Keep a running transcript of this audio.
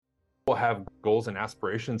have goals and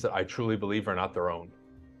aspirations that I truly believe are not their own,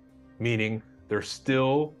 meaning they're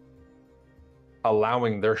still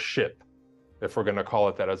allowing their ship, if we're going to call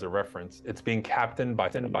it that as a reference, it's being captained by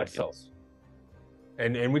somebody else.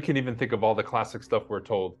 And we can even think of all the classic stuff we're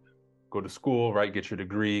told: go to school, right? Get your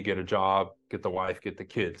degree, get a job, get the wife, get the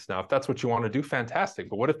kids. Now, if that's what you want to do, fantastic.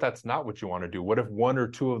 But what if that's not what you want to do? What if one or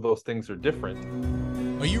two of those things are different?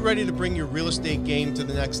 Are you ready to bring your real estate game to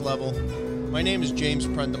the next level? My name is James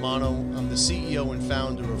Prendamano. I'm the CEO and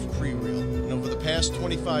founder of PreReal. And over the past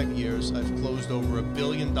 25 years, I've closed over $1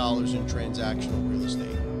 billion in transactional real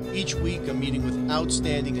estate. Each week, I'm meeting with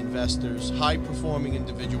outstanding investors, high-performing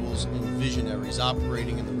individuals, and visionaries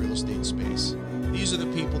operating in the real estate space. These are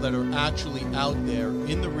the people that are actually out there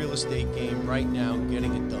in the real estate game right now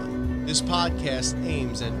getting it done. This podcast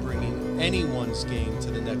aims at bringing anyone's game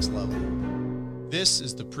to the next level. This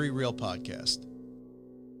is the PreReal Podcast.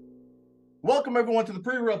 Welcome, everyone, to the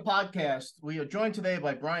PreReal Podcast. We are joined today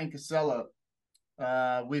by Bryan Casella.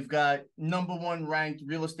 We've got #1 ranked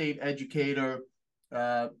real estate educator,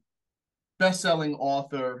 best-selling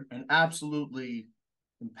author, and absolutely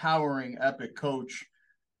empowering epic coach.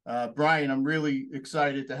 Bryan, I'm really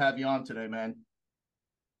excited to have you on today, man.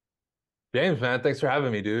 James, man, thanks for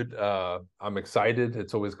having me, dude. I'm excited.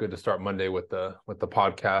 It's always good to start Monday with the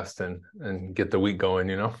podcast and get the week going,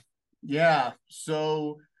 you know? Yeah.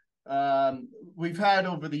 So we've had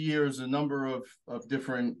over the years a number of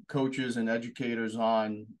different coaches and educators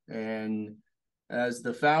on, and as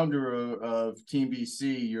the founder of Team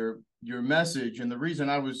BC, your message, and the reason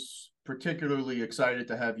I was particularly excited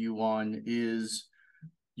to have you on is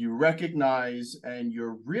you recognize and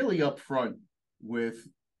you're really upfront with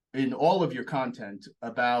in all of your content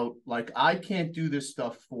about, like, I can't do this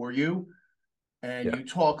stuff for you. And you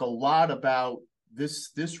talk a lot about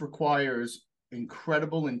this requires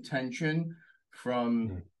incredible intention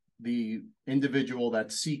from the individual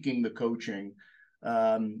that's seeking the coaching.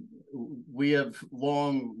 We have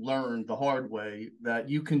long learned the hard way that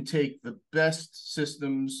you can take the best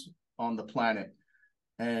systems on the planet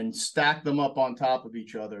and stack them up on top of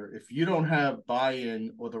each other. If you don't have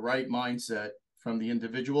buy-in or the right mindset from the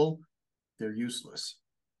individual, they're useless.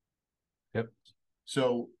 Yep.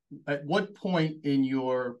 So at what point in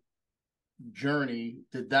your journey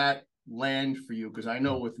did that land for you? Because I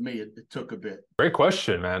know with me, it took a bit. Great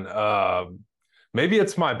question, man. Maybe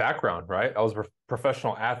it's my background, right? I was a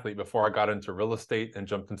professional athlete before I got into real estate and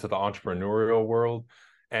jumped into the entrepreneurial world.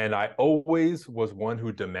 And I always was one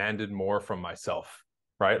who demanded more from myself,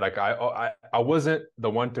 right? Like I wasn't the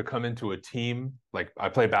one to come into a team. Like, I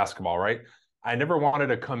play basketball, right? I never wanted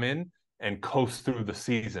to come in and coast through the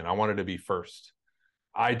season. I wanted to be first.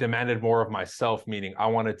 I demanded more of myself, meaning I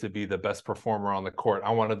wanted to be the best performer on the court.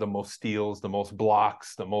 I wanted the most steals, the most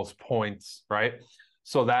blocks, the most points, right?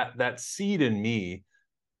 So that seed in me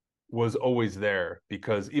was always there,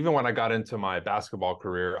 because even when I got into my basketball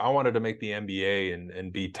career, I wanted to make the NBA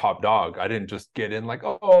and be top dog. I didn't just get in like,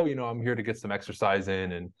 oh, you know, I'm here to get some exercise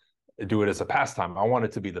in and do it as a pastime. I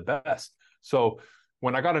wanted to be the best. So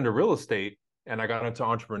when I got into real estate and I got into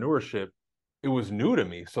entrepreneurship, it was new to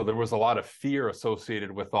me. So there was a lot of fear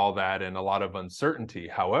associated with all that and a lot of uncertainty.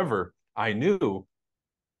 However, I knew,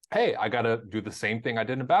 hey, I got to do the same thing I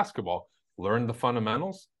did in basketball: learn the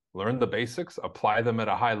fundamentals, learn the basics, apply them at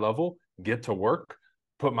a high level, get to work,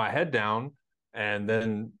 put my head down, and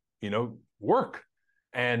then, you know, work.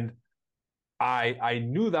 And I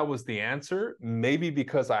knew that was the answer, maybe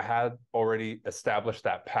because I had already established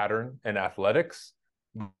that pattern in athletics.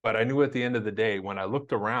 But I knew at the end of the day, when I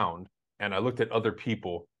looked around and I looked at other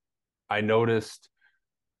people, I noticed,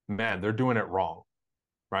 man, they're doing it wrong,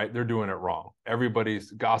 right? They're doing it wrong.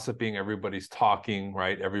 Everybody's gossiping, everybody's talking,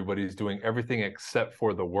 right? Everybody's doing everything except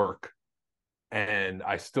for the work. And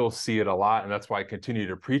I still see it a lot. And that's why I continue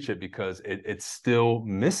to preach it, because it's still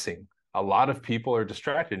missing. A lot of people are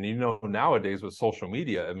distracted. And, you know, nowadays with social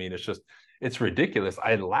media, I mean, it's ridiculous.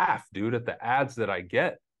 I laugh, dude, at the ads that I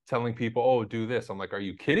get telling people, oh, do this. I'm like, are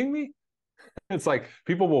you kidding me? It's like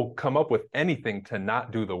people will come up with anything to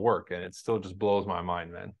not do the work. And it still just blows my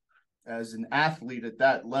mind, man. As an athlete at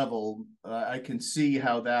that level, I can see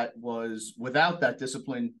how that was, without that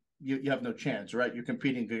discipline, you have no chance, right? You're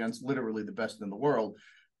competing against literally the best in the world.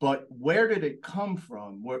 But where did it come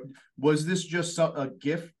from? Was this just a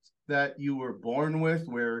gift that you were born with,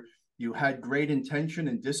 where you had great intention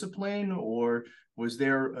and discipline, or was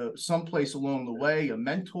there someplace along the way, a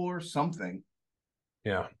mentor, something?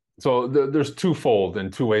 Yeah. So there's twofold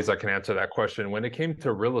and two ways I can answer that question. When it came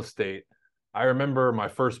to real estate, I remember my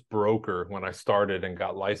first broker, when I started and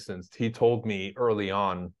got licensed, he told me early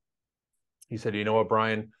on, he said, you know what,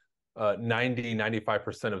 Bryan,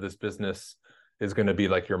 90-95% of this business is going to be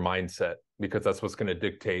like your mindset, because that's what's going to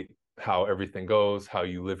dictate how everything goes, how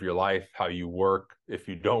you live your life, how you work, if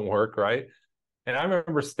you don't work, right? And I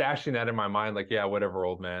remember stashing that in my mind, like, yeah, whatever,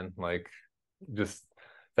 old man, like, just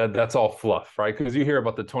that's all fluff, right? Because you hear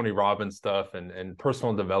about the Tony Robbins stuff and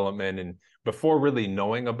personal development, and before really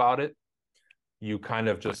knowing about it, you kind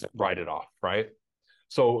of just write it off, right?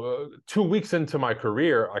 So 2 weeks into my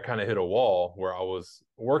career, I kind of hit a wall where I was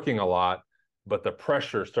working a lot, but the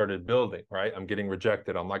pressure started building, right? I'm getting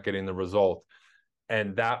rejected. I'm not getting the result.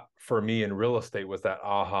 And that for me in real estate was that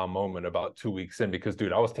aha moment about 2 weeks in, because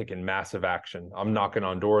dude, I was taking massive action. I'm knocking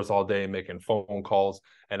on doors all day, making phone calls,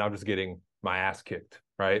 and I'm just getting my ass kicked,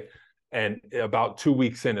 right? And about 2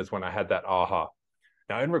 weeks in is when I had that aha.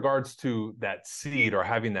 Now, in regards to that seed or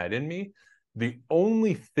having that in me, the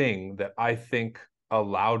only thing that I think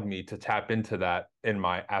allowed me to tap into that in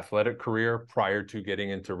my athletic career prior to getting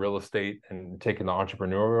into real estate and taking the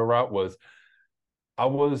entrepreneurial route was I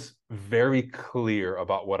was very clear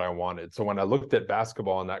about what I wanted. So when I looked at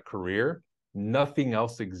basketball in that career, nothing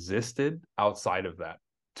else existed outside of that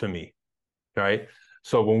to me, right?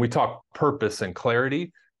 So when we talk purpose and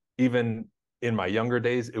clarity, even in my younger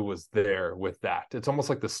days, it was there with that. It's almost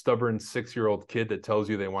like the stubborn 6-year-old kid that tells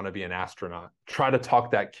you they want to be an astronaut. Try to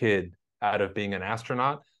talk that kid out of being an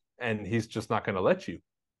astronaut, and he's just not going to let you,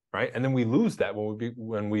 right? And then we lose that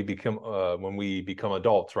when we become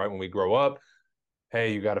adults, right? When we grow up,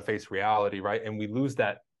 hey, you got to face reality, right? And we lose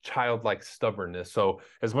that childlike stubbornness. So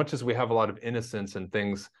as much as we have a lot of innocence and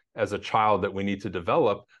things as a child that we need to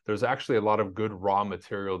develop, there's actually a lot of good raw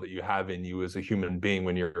material that you have in you as a human being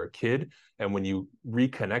when you're a kid. And when you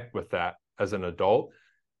reconnect with that as an adult,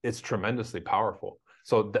 it's tremendously powerful.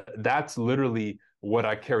 So that's literally what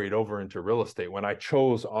I carried over into real estate. When I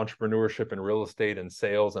chose entrepreneurship and real estate and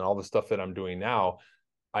sales and all the stuff that I'm doing now,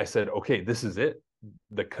 I said, okay, this is it.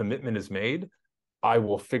 The commitment is made. I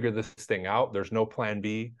will figure this thing out. There's no plan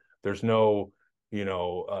B. There's no,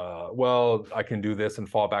 well, I can do this and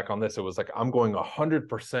fall back on this. It was like, I'm going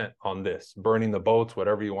 100% on this, burning the boats,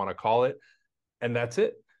 whatever you want to call it. And that's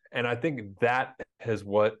it. And I think that has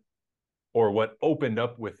what opened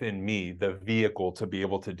up within me the vehicle to be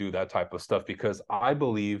able to do that type of stuff, because I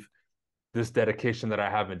believe this dedication that I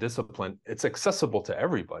have in discipline, it's accessible to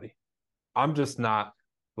everybody. I'm just not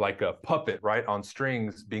like a puppet, right, on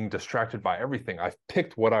strings, being distracted by everything. I've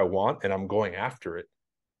picked what I want and I'm going after it.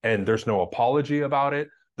 And there's no apology about it.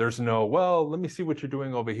 There's no, well, let me see what you're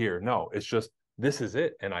doing over here. No, it's just, this is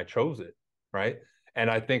it. And I chose it, right? And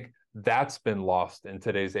I think that's been lost in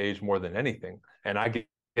today's age more than anything. And I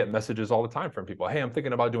get messages all the time from people. Hey, I'm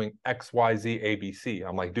thinking about doing X, Y, Z, A, B, C.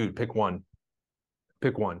 I'm like, dude, pick one.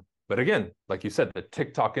 Pick one. But again, like you said, the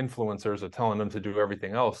TikTok influencers are telling them to do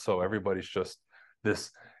everything else. So everybody's just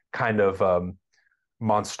this kind of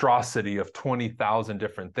monstrosity of 20,000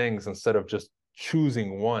 different things instead of just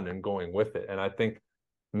choosing one and going with it. And I think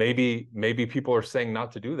maybe people are saying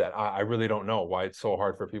not to do that. I really don't know why it's so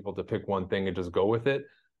hard for people to pick one thing and just go with it.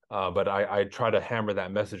 But I try to hammer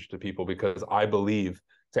that message to people, because I believe,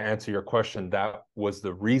 to answer your question, that was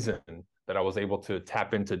the reason that I was able to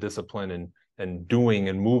tap into discipline and doing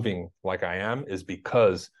and moving like I am, is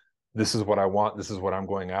because this is what I want, this is what I'm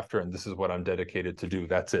going after, and this is what I'm dedicated to do.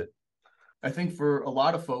 That's it. I think for a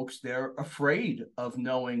lot of folks, they're afraid of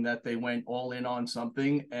knowing that they went all in on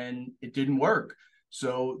something and it didn't work.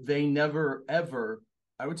 So they never, ever,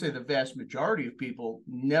 I would say the vast majority of people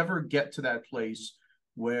never get to that place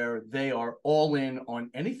where they are all in on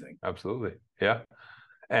anything. Absolutely. Yeah.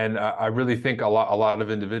 And I really think a lot of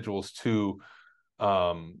individuals too,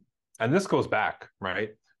 and this goes back,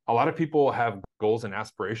 right? A lot of people have goals and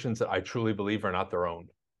aspirations that I truly believe are not their own,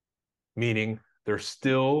 meaning they're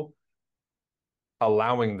still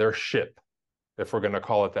allowing their ship, if we're going to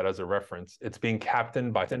call it that as a reference, it's being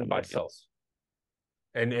captained by somebody else.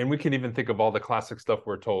 And we can even think of all the classic stuff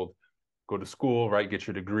we're told: go to school, right? Get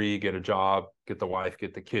your degree, get a job, get the wife,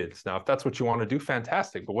 get the kids. Now, if that's what you want to do,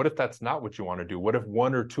 fantastic. But what if that's not what you want to do? What if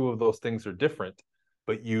one or two of those things are different,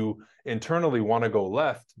 but you internally want to go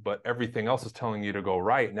left, but everything else is telling you to go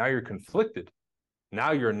right? Now you're conflicted.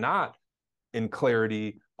 Now you're not in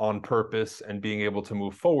clarity, on purpose, and being able to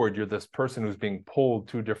move forward. You're this person who's being pulled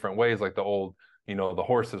two different ways, like the old, the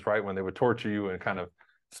horses, right? When they would torture you and kind of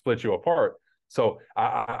split you apart. So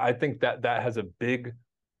I think that has a big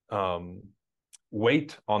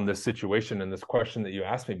weight on this situation and this question that you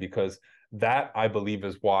asked me, because that, I believe,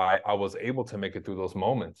 is why I was able to make it through those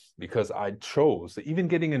moments, because I chose, even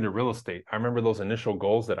getting into real estate, I remember those initial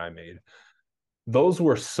goals that I made. Those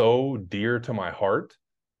were so dear to my heart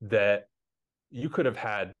that you could have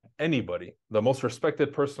had anybody, the most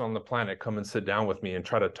respected person on the planet, come and sit down with me and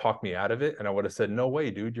try to talk me out of it, and I would have said, no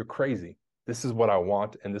way, dude, you're crazy. This is what I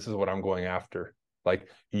want, and this is what I'm going after. Like,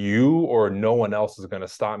 you or no one else is going to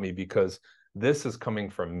stop me, because this is coming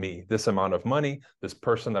from me. This amount of money, this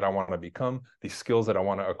person that I want to become, these skills that I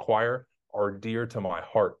want to acquire are dear to my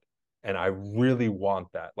heart. And I really want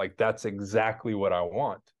that. Like, that's exactly what I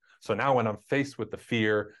want. So now when I'm faced with the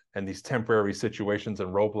fear and these temporary situations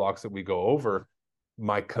and roadblocks that we go over,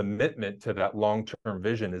 my commitment to that long-term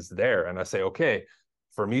vision is there. And I say, okay,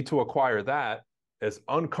 for me to acquire that, as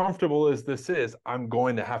uncomfortable as this is, I'm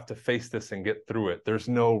going to have to face this and get through it. There's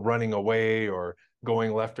no running away or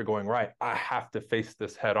going left or going right. I have to face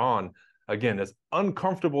this head on, again, as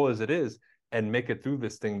uncomfortable as it is, and make it through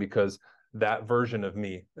this thing, because that version of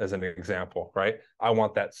me, as an example, right? I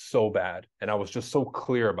want that so bad. And I was just so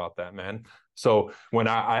clear about that, man. So when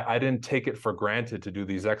I didn't take it for granted to do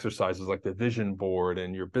these exercises like the vision board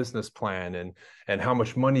and your business plan and how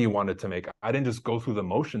much money you wanted to make, I didn't just go through the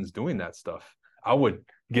motions doing that stuff. I would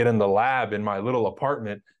get in the lab in my little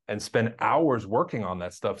apartment and spend hours working on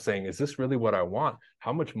that stuff, saying, is this really what I want?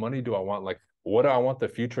 How much money do I want? Like, what do I want the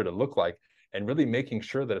future to look like? And really making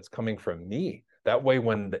sure that it's coming from me. That way,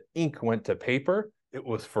 when the ink went to paper, it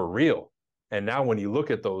was for real. And now when you look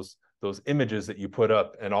at those images that you put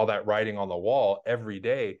up and all that writing on the wall every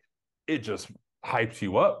day, it just hypes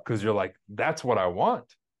you up, because you're like, that's what I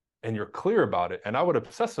want. And you're clear about it. And I would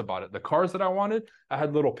obsess about it. The cars that I wanted, I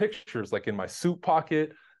had little pictures like in my suit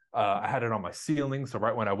pocket. I had it on my ceiling. So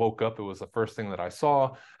right when I woke up, it was the first thing that I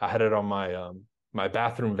saw. I had it on my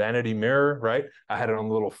bathroom vanity mirror, right? I had it on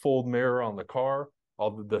the little fold mirror on the car.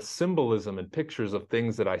 All the symbolism and pictures of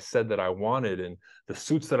things that I said that I wanted, and the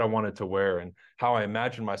suits that I wanted to wear, and how I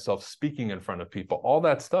imagined myself speaking in front of people, all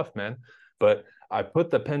that stuff, man. But I put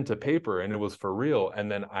the pen to paper and it was for real.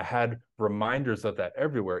 And then I had reminders of that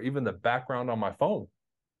everywhere, even the background on my phone.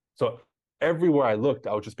 So everywhere I looked,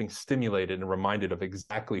 I was just being stimulated and reminded of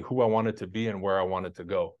exactly who I wanted to be and where I wanted to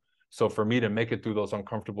go. So for me to make it through those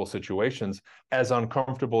uncomfortable situations, as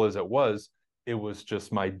uncomfortable as it was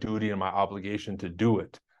just my duty and my obligation to do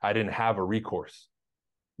it. I didn't have a recourse.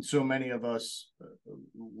 So many of us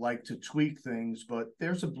like to tweak things, but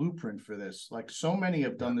there's a blueprint for this. Like, so many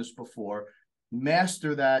have done this before,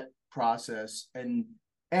 master that process, and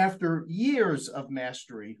after years of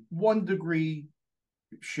mastery, 1 degree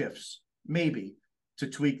shifts, maybe, to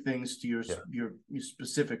tweak things to your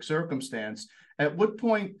specific circumstance. At what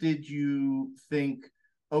point did you think,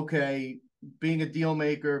 okay, being a deal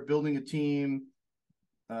maker, building a team,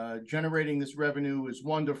 generating this revenue is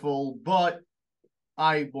wonderful, but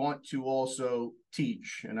I want to also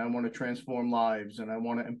teach, and I want to transform lives, and I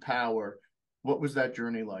want to empower? What was that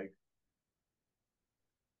journey like?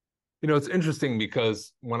 You know, it's interesting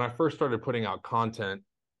because when I first started putting out content,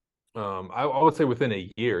 I would say within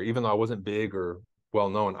a year, even though I wasn't big or well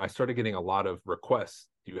known, I started getting a lot of requests.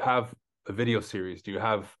 Do you have a video series? Do you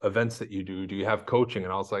have events that you do? Do you have coaching?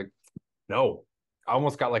 And I was like, no. I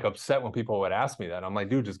almost got like upset when people would ask me that. I'm like,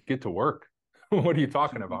 dude, just get to work. What are you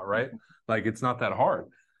talking about, right? Like, it's not that hard.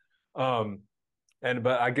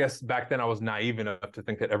 But I guess back then I was naive enough to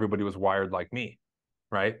think that everybody was wired like me,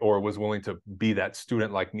 right? Or was willing to be that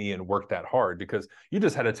student like me and work that hard, because you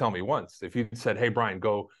just had to tell me once. If you said, hey, Bryan,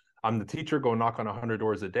 go, I'm the teacher, go knock on 100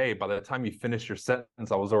 doors a day. By the time you finish your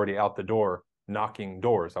sentence, I was already out the door knocking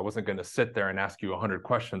doors. I wasn't going to sit there and ask you 100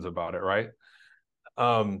 questions about it, right?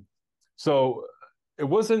 So it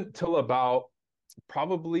wasn't till about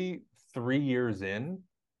probably 3 years in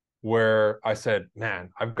where I said,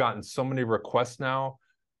 man, I've gotten so many requests now.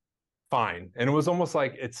 Fine. And it was almost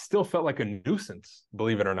like it still felt like a nuisance,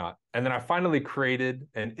 believe it or not. And then I finally created,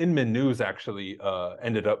 and Inman News actually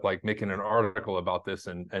ended up like making an article about this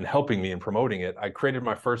and helping me in promoting it. I created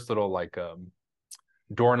my first little like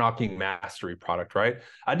door knocking mastery product, right?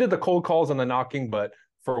 I did the cold calls and the knocking, but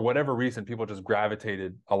for whatever reason, people just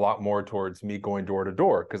gravitated a lot more towards me going door to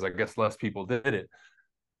door, because I guess less people did it.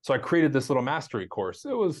 So I created this little mastery course.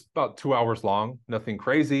 It was about 2 hours long, nothing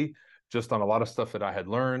crazy, just on a lot of stuff that I had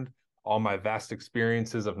learned, all my vast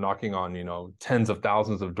experiences of knocking on, tens of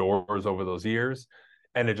thousands of doors over those years.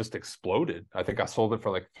 And it just exploded. I think I sold it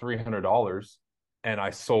for like $300, and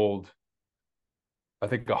I sold, I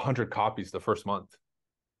think, 100 copies the first month.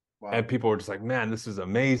 Wow. And people were just like, man, this is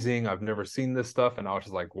amazing. I've never seen this stuff. And I was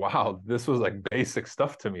just like, wow, this was like basic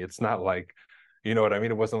stuff to me. It's not like, you know what I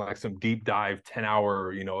mean? It wasn't like some deep dive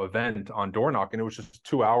 10-hour, event on door knocking. It was just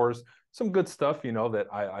 2 hours, some good stuff, that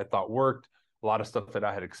I thought worked, a lot of stuff that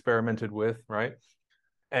I had experimented with, right?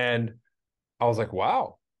 And I was like,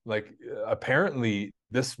 wow, like apparently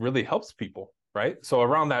this really helps people. right? So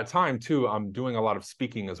around that time too, I'm doing a lot of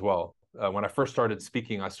speaking as well. When I first started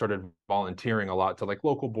speaking, I started volunteering a lot to like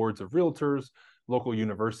local boards of realtors, local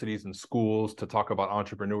universities and schools to talk about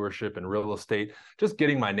entrepreneurship and real estate, just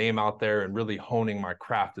getting my name out there and really honing my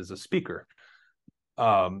craft as a speaker.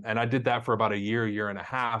 And I did that for about a year and a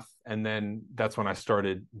half. And then that's when I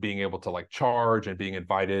started being able to like charge and being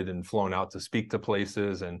invited and flown out to speak to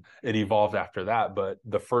places. And it evolved after that. But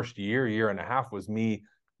the first year and a half was me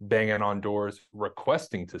banging on doors,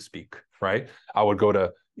 requesting to speak, right? I would go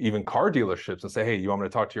to even car dealerships and say, hey, you want me to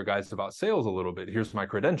talk to your guys about sales a little bit? Here's my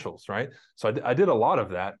credentials, right? So I did a lot of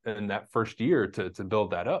that in that first year to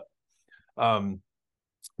build that up.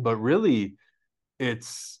 But really,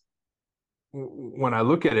 it's, when I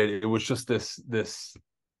look at it, it was just this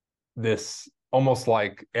almost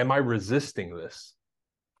like, am I resisting this?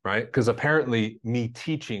 Right? Because apparently me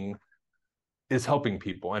teaching is helping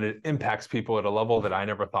people and it impacts people at a level that I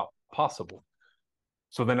never thought possible.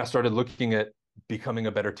 So then I started looking at becoming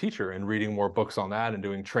a better teacher and reading more books on that and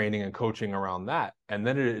doing training and coaching around that. And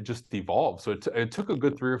then it just evolved. So it took a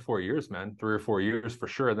good 3 or 4 years, man, 3 or 4 years for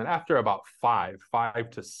sure. And then after about five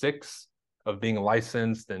to six of being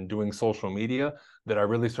licensed and doing social media, that I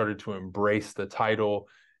really started to embrace the title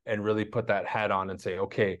and really put that hat on and say,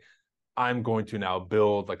 okay, I'm going to now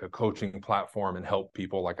build like a coaching platform and help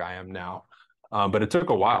people like I am now. But it took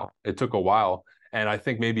a while. It took a while. And I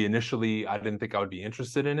think maybe initially I didn't think I would be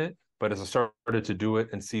interested in it. But as I started to do it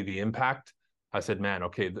and see the impact, I said, man,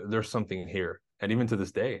 okay, there's something here. And even to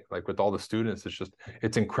this day, like with all the students,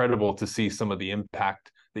 it's incredible to see some of the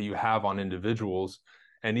impact that you have on individuals.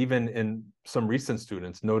 And even in some recent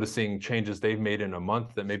students, noticing changes they've made in a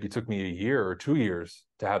month that maybe took me a year or 2 years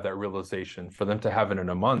to have that realization, for them to have it in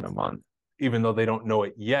a month, even though they don't know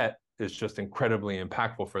it yet, is just incredibly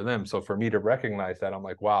impactful for them. So for me to recognize that, I'm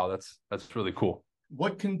like, wow, that's really cool.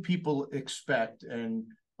 What can people expect? And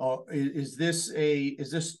is this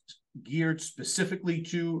geared specifically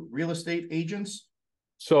to real estate agents?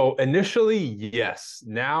 So initially, yes.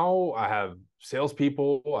 Now I have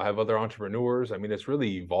salespeople, I have other entrepreneurs. I mean, it's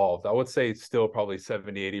really evolved. I would say it's still probably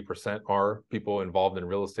 70–80% are people involved in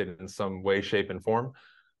real estate in some way, shape, and form.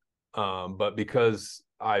 But because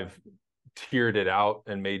I've tiered it out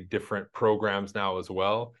and made different programs now as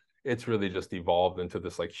well, it's really just evolved into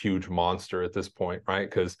this like huge monster at this point, right?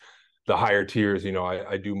 Because the higher tiers,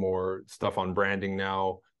 I do more stuff on branding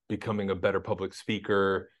now, becoming a better public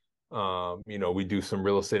speaker. We do some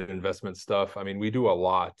real estate investment stuff. I mean, we do a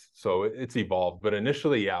lot. So it's evolved. But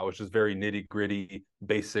initially, yeah, it was just very nitty gritty,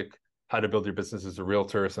 basic, how to build your business as a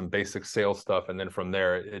realtor, some basic sales stuff. And then from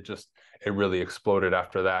there, it really exploded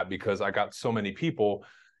after that, because I got so many people.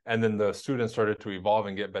 And then the students started to evolve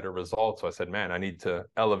and get better results. So I said, man, I need to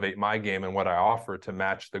elevate my game and what I offer to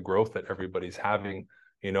match the growth that everybody's having,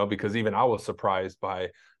 because even I was surprised by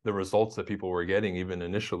the results that people were getting, even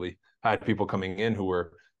initially. I had people coming in who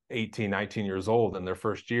were 18, 19 years old in their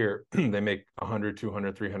first year. They make 100,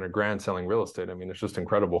 200, 300 grand selling real estate. I mean, it's just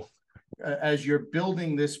incredible. As you're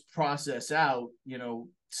building this process out,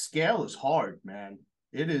 scale is hard, man.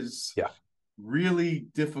 It is really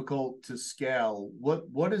difficult to scale.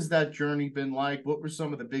 What has that journey been like? What were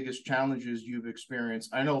some of the biggest challenges you've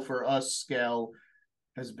experienced? I know for us, scale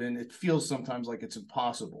it feels sometimes like it's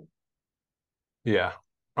impossible. Yeah.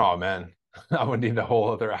 Oh man, I would need a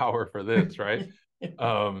whole other hour for this, right?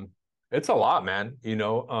 It's a lot, man.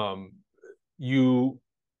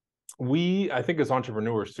 I think as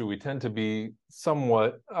entrepreneurs too, we tend to be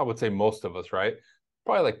somewhat, I would say most of us, right?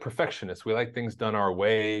 Probably like perfectionists. We like things done our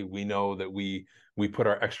way. We know that we put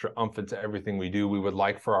our extra oomph into everything we do. We would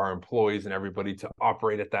like for our employees and everybody to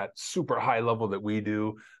operate at that super high level that we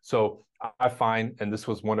do. So I find, and this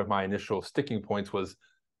was one of my initial sticking points, was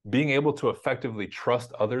being able to effectively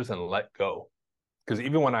trust others and let go. Because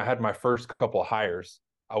even when I had my first couple of hires,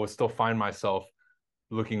 I would still find myself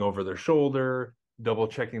looking over their shoulder, double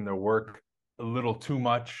checking their work a little too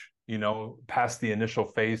much, past the initial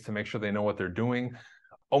phase to make sure they know what they're doing.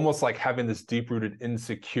 Almost like having this deep-rooted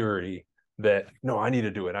insecurity that, no, I need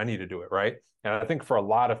to do it, right? And I think for a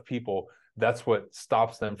lot of people, that's what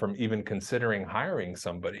stops them from even considering hiring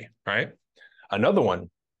somebody, right? Another one,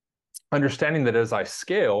 understanding that as I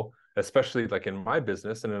scale, especially like in my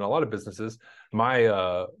business and in a lot of businesses,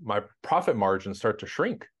 my profit margins start to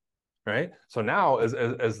shrink, right? So now as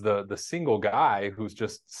the single guy who's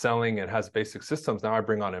just selling and has basic systems, now I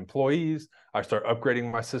bring on employees, I start upgrading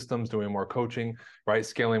my systems, doing more coaching, right?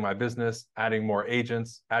 Scaling my business, adding more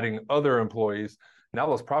agents, adding other employees. Now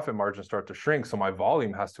those profit margins start to shrink. So my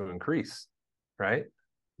volume has to increase, right?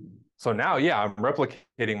 So now, yeah, I'm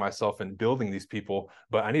replicating myself and building these people,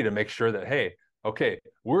 but I need to make sure that, hey, okay,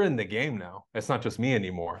 we're in the game now. It's not just me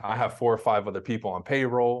anymore. I have 4 or 5 other people on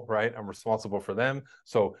payroll, right? I'm responsible for them.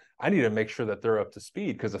 So I need to make sure that they're up to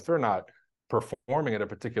speed, because if they're not performing at a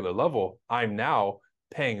particular level, I'm now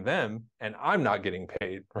paying them and I'm not getting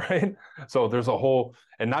paid, right? So there's a whole,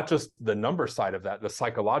 and not just the number side of that, the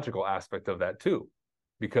psychological aspect of that too,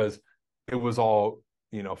 because it was all,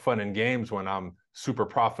 fun and games when I'm super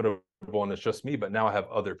profitable and it's just me, but now I have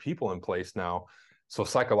other people in place now. So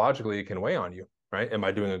psychologically, it can weigh on you, right? Am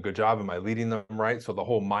I doing a good job? Am I leading them right? So the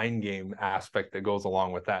whole mind game aspect that goes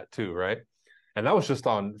along with that too, right? And that was just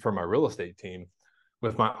for my real estate team.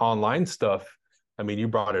 With my online stuff, I mean, you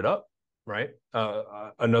brought it up, right?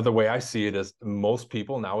 Another way I see it is most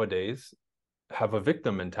people nowadays have a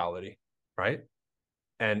victim mentality, right?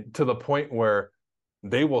 And to the point where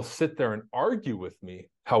they will sit there and argue with me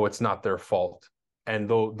how it's not their fault, and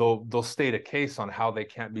they'll state a case on how they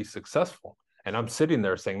can't be successful. And I'm sitting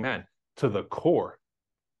there saying, man, to the core,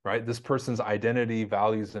 right? This person's identity,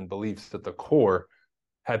 values, and beliefs at the core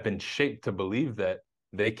have been shaped to believe that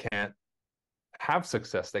they can't have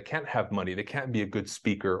success, they can't have money, they can't be a good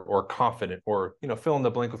speaker or confident, or fill in the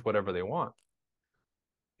blank with whatever they want.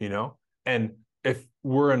 And if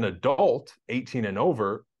we're an adult, 18 and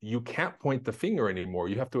over, you can't point the finger anymore.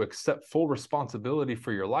 You have to accept full responsibility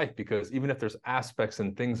for your life, because even if there's aspects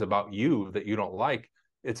and things about you that you don't like,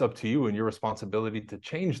 it's up to you and your responsibility to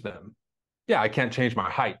change them. Yeah, I can't change my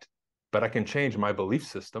height, but I can change my belief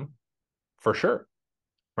system for sure,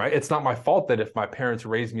 right? It's not my fault that if my parents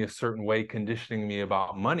raised me a certain way, conditioning me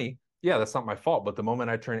about money, yeah, that's not my fault. But the moment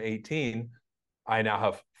I turn 18, I now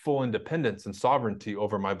have full independence and sovereignty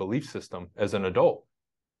over my belief system as an adult.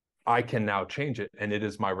 I can now change it, and it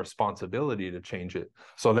is my responsibility to change it.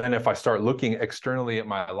 So then if I start looking externally at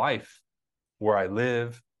my life, where I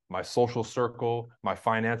live, my social circle, my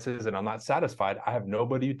finances, and I'm not satisfied, I have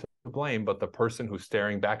nobody to blame but the person who's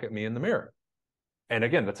staring back at me in the mirror. And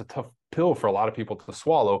again, that's a tough pill for a lot of people to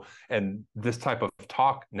swallow. And this type of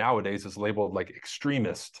talk nowadays is labeled like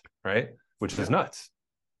extremist, right? Which is nuts.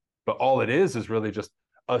 But all it is really just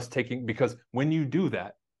us taking, because when you do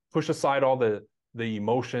that, push aside all the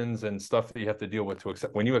emotions and stuff that you have to deal with to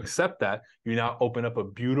accept. When you accept that, you now open up a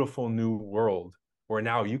beautiful new world where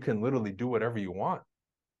now you can literally do whatever you want.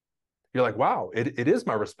 You're like, wow, it is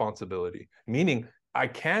my responsibility, meaning I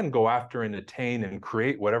can go after and attain and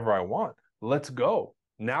create whatever I want. Let's go.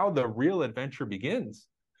 Now the real adventure begins.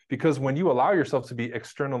 Because when you allow yourself to be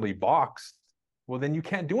externally boxed, well, then you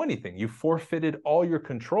can't do anything. You forfeited all your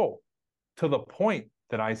control, to the point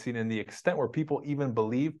that I see it in the extent where people even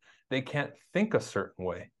believe they can't think a certain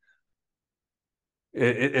way.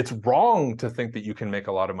 It's wrong to think that you can make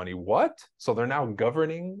a lot of money. What? So they're now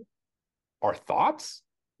governing our thoughts?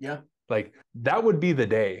 Yeah. Like, that would be the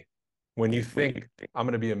day when you think, I'm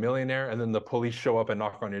going to be a millionaire, and then the police show up and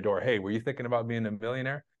knock on your door. Hey, were you thinking about being a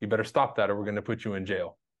millionaire? You better stop that, or we're going to put you in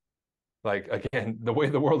jail. Like, again, the way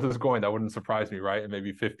the world is going, that wouldn't surprise me, right? In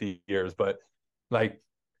maybe 50 years. But like,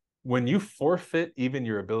 when you forfeit even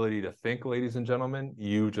your ability to think, ladies and gentlemen,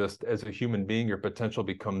 you just, as a human being, your potential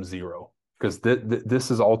becomes zero, because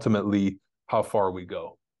this is ultimately how far we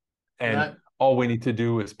go. And all we need to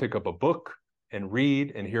do is pick up a book and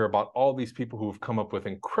read and hear about all these people who have come up with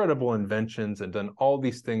incredible inventions and done all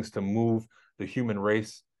these things to move the human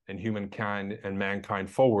race and humankind and mankind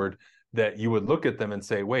forward, that you would look at them and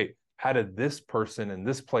say, wait, how did this person in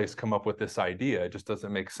this place come up with this idea? It just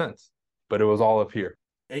doesn't make sense. But it was all up here.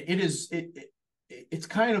 It's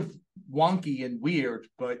kind of wonky and weird,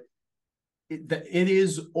 but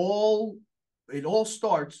it all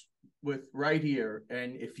starts with right here.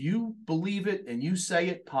 And if you believe it and you say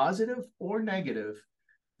it, positive or negative,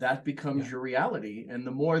 that becomes your reality. And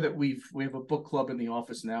the more that we have a book club in the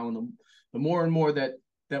office now, and the more and more that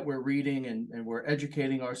we're reading and we're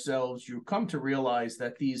educating ourselves, you come to realize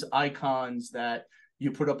that these icons that you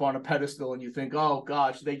put up on a pedestal and you think, oh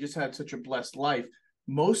gosh, they just had such a blessed life.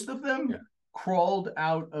 Most of them crawled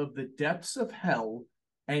out of the depths of hell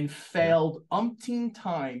and failed umpteen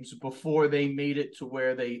times before they made it to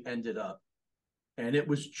where they ended up. And it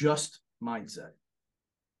was just mindset.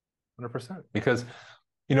 100%. Because,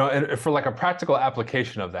 and for like a practical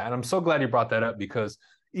application of that, and I'm so glad you brought that up, because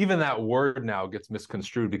even that word now gets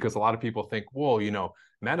misconstrued, because a lot of people think, well,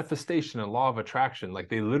 manifestation and law of attraction, like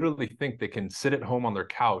they literally think they can sit at home on their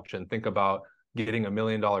couch and think about getting $1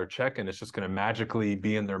 million check and it's just going to magically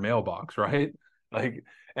be in their mailbox, right? Like,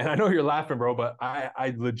 and I know you're laughing, bro, but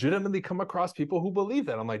I legitimately come across people who believe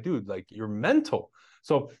that. I'm like, dude, like, you're mental.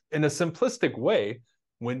 So in a simplistic way,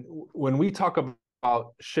 when we talk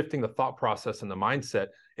about shifting the thought process and the mindset,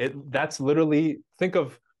 that's literally, think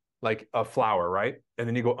of like a flower, right? And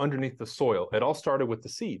then you go underneath the soil. It all started with the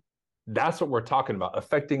seed. That's what we're talking about,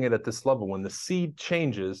 affecting it at this level. When the seed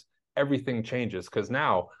changes, everything changes. Because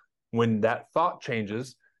now, when that thought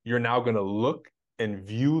changes, you're now going to look and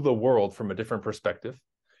view the world from a different perspective.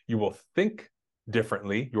 You will think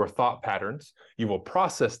differently, your thought patterns. You will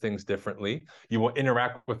process things differently. You will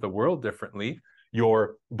interact with the world differently.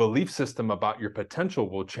 Your belief system about your potential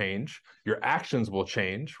will change. Your actions will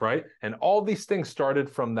change, right? And all these things started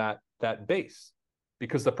from that base.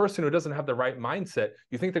 Because the person who doesn't have the right mindset,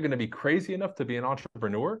 you think they're going to be crazy enough to be an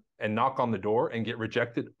entrepreneur and knock on the door and get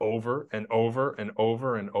rejected over and over and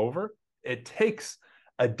over and over? It takes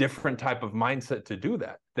a different type of mindset to do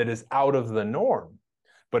that, that is out of the norm.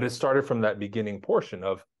 But it started from that beginning portion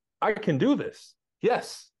of, I can do this.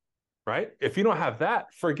 Yes. Right? If you don't have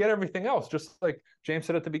that, forget everything else. Just like James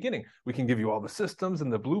said at the beginning, we can give you all the systems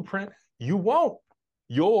and the blueprint. You won't.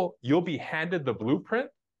 You'll be handed the blueprint,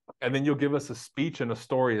 and then you'll give us a speech and a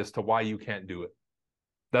story as to why you can't do it.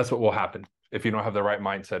 That's what will happen if you don't have the right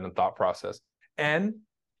mindset and thought process. And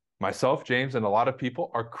myself, James, and a lot of people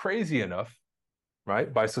are crazy enough,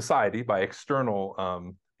 right, by society, by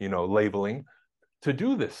external, labeling, to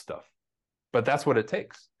do this stuff. But that's what it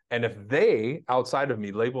takes. And if they, outside of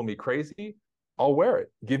me, label me crazy, I'll wear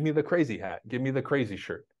it. Give me the crazy hat. Give me the crazy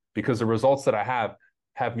shirt. Because the results that I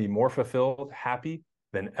have me more fulfilled, happy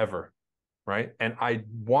than ever, right? And I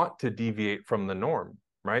want to deviate from the norm,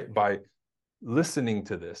 right? By listening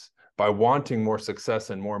to this, by wanting more success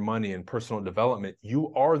and more money and personal development,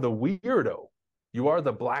 you are the weirdo. You are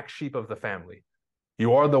the black sheep of the family.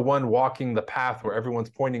 You are the one walking the path where everyone's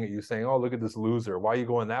pointing at you saying, oh, look at this loser. Why are you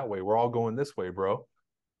going that way? We're all going this way, bro.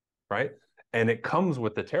 Right? And it comes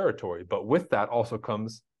with the territory. But with that also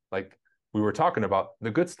comes, like we were talking about, the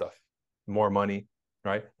good stuff. More money,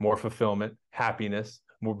 right? More fulfillment, happiness,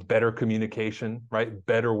 more better communication, right?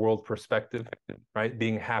 Better world perspective, right?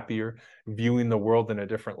 Being happier, viewing the world in a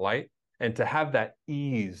different light. And to have that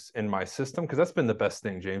ease in my system, because that's been the best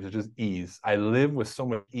thing, James, is just ease. I live with so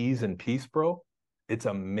much ease and peace, bro. It's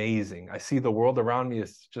amazing. I see the world around me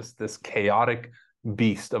as just this chaotic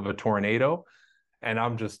beast of a tornado. And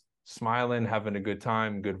I'm just smiling, having a good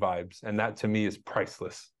time, good vibes. And that to me is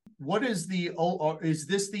priceless. What is is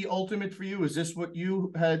this the ultimate for you? Is this what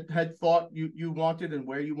you had thought you wanted and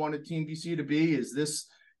where you wanted Team BC to be? Is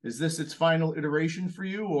this its final iteration for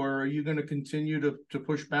you, or are you going to continue to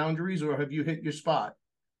push boundaries, or have you hit your spot?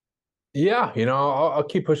 Yeah, I'll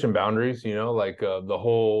keep pushing boundaries, like the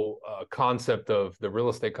whole concept of the real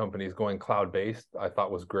estate companies going cloud-based, I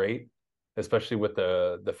thought was great, especially with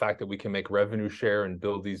the fact that we can make revenue share and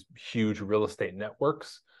build these huge real estate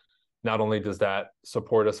networks. Not only does that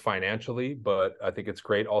support us financially, but I think it's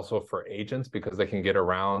great also for agents because they can get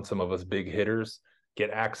around some of us big hitters, get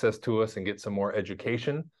access to us and get some more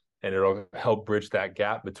education. And it'll help bridge that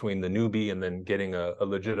gap between the newbie and then getting a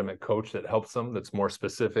legitimate coach that helps them, that's more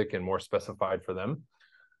specific and more specified for them.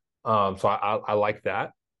 So I like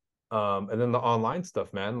that. And then the online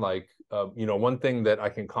stuff, man, like, one thing that I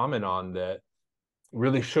can comment on that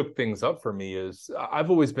really shook things up for me is I've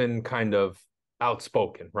always been kind of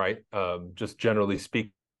outspoken, right? Just generally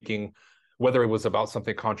speaking, whether it was about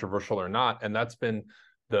something controversial or not. And that's been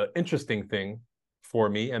the interesting thing for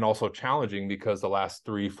me, and also challenging because the last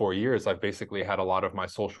 3-4 years, I've basically had a lot of my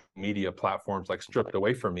social media platforms like stripped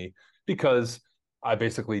away from me because I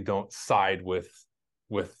basically don't side with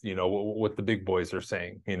what the big boys are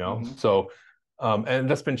saying, Mm-hmm. So and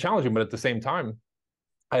that's been challenging, but at the same time,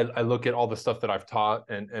 I look at all the stuff that I've taught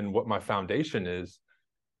and what my foundation is,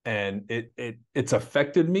 and it's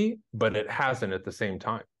affected me, but it hasn't at the same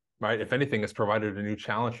time, right? If anything, it's provided a new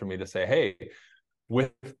challenge for me to say, hey,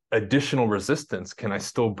 with additional resistance, can I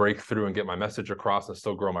still break through and get my message across and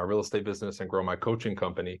still grow my real estate business and grow my coaching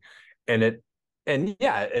company? And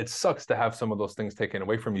yeah, it sucks to have some of those things taken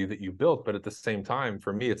away from you that you built, but at the same time,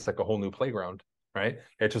 for me, it's like a whole new playground, right?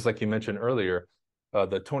 It's just like you mentioned earlier,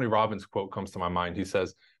 the Tony Robbins quote comes to my mind. He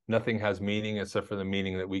says, nothing has meaning except for the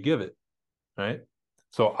meaning that we give it, right?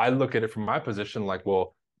 So I look at it from my position like,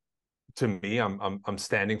 well, to me, I'm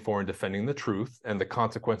standing for and defending the truth, and the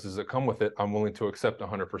consequences that come with it, I'm willing to accept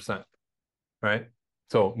 100%, right?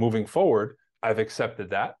 So moving forward, I've accepted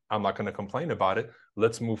that. I'm not going to complain about it.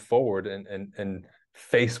 Let's move forward and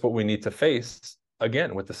face what we need to face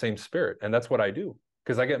again with the same spirit. And that's what I do,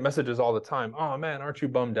 because I get messages all the time. Oh man, aren't you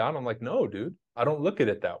bummed out? I'm like, no, dude, I don't look at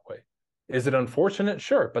it that way. Is it unfortunate?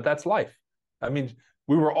 Sure, but that's life. I mean,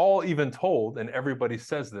 we were all even told, and everybody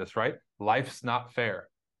says this, right? Life's not fair.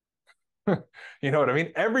 You know what I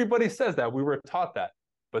mean? Everybody says that. We were taught that.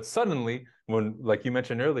 But suddenly, when, like you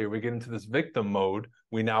mentioned earlier, we get into this victim mode,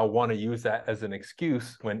 we now want to use that as an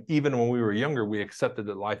excuse when even when we were younger, we accepted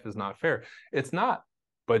that life is not fair. It's not.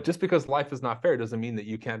 But just because life is not fair doesn't mean that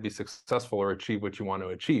you can't be successful or achieve what you want to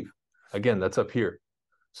achieve. Again, that's up here.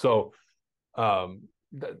 So,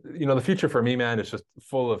 the future for me, man, is just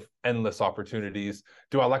full of endless opportunities.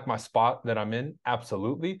 Do I like my spot that I'm in?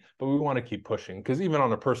 Absolutely. But we want to keep pushing because even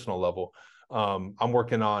on a personal level, I'm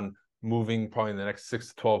working on moving probably in the next 6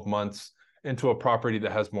 to 12 months into a property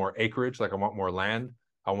that has more acreage. Like I want more land.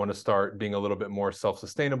 I want to start being a little bit more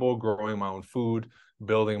self-sustainable, growing my own food,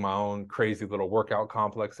 building my own crazy little workout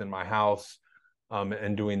complex in my house,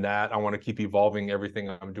 and doing that. I want to keep evolving everything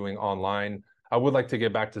I'm doing online. I would like to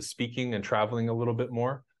get back to speaking and traveling a little bit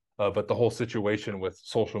more, but the whole situation with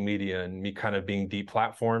social media and me kind of being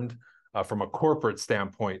deplatformed from a corporate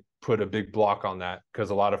standpoint put a big block on that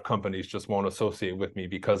because a lot of companies just won't associate with me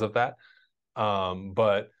because of that.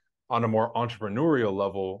 But on a more entrepreneurial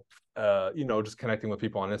level, just connecting with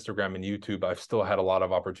people on Instagram and YouTube, I've still had a lot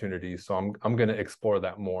of opportunities. So I'm going to explore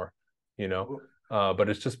that more, but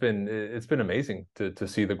it's been amazing to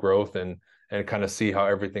see the growth and kind of see how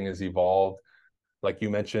everything has evolved. Like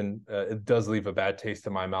you mentioned, it does leave a bad taste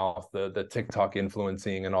in my mouth, the TikTok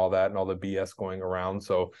influencing and all that and all the BS going around.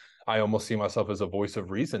 So I almost see myself as a voice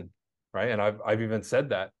of reason, right? And I've even said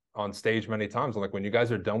that on stage many times. I'm like, when you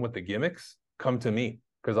guys are done with the gimmicks, come to me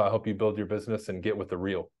because I'll help you build your business and get with the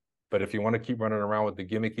real. But if you want to keep running around with the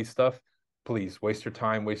gimmicky stuff, please waste your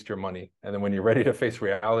time, waste your money. And then when you're ready to face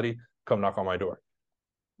reality, come knock on my door.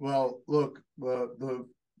 Well, look,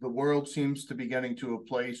 the world seems to be getting to a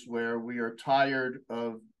place where we are tired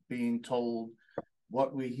of being told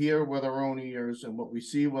what we hear with our own ears and what we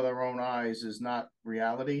see with our own eyes is not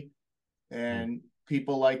reality. And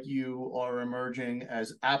people like you are emerging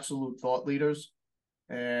as absolute thought leaders.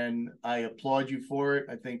 And I applaud you for it.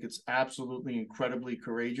 I think it's absolutely incredibly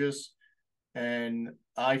courageous. And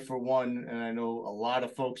I, for one, and I know a lot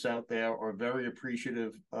of folks out there are very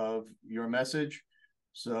appreciative of your message.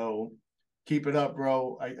 So keep it up,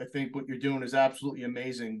 bro. I think what you're doing is absolutely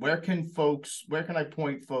amazing. Where can I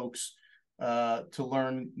point folks to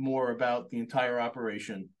learn more about the entire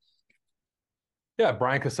operation? Yeah,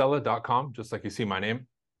 BryanCasella.com, just like you see my name,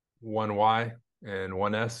 1Y and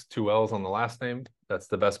 1S, 2Ls on the last name. That's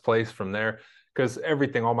the best place from there because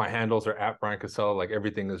everything, all my handles are at Bryan Casella. Like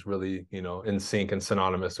everything is really, in sync and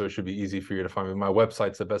synonymous. So it should be easy for you to find me. My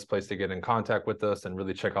website's the best place to get in contact with us and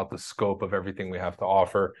really check out the scope of everything we have to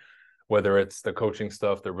offer, whether it's the coaching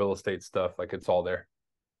stuff, the real estate stuff, like it's all there.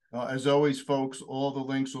 As always, folks, all the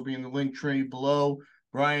links will be in the link tree below.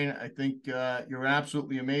 Bryan, I think you're an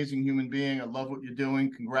absolutely amazing human being. I love what you're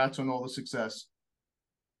doing. Congrats on all the success.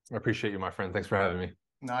 I appreciate you, my friend. Thanks for having me.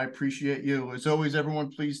 I appreciate you. As always,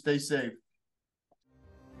 everyone, please stay safe.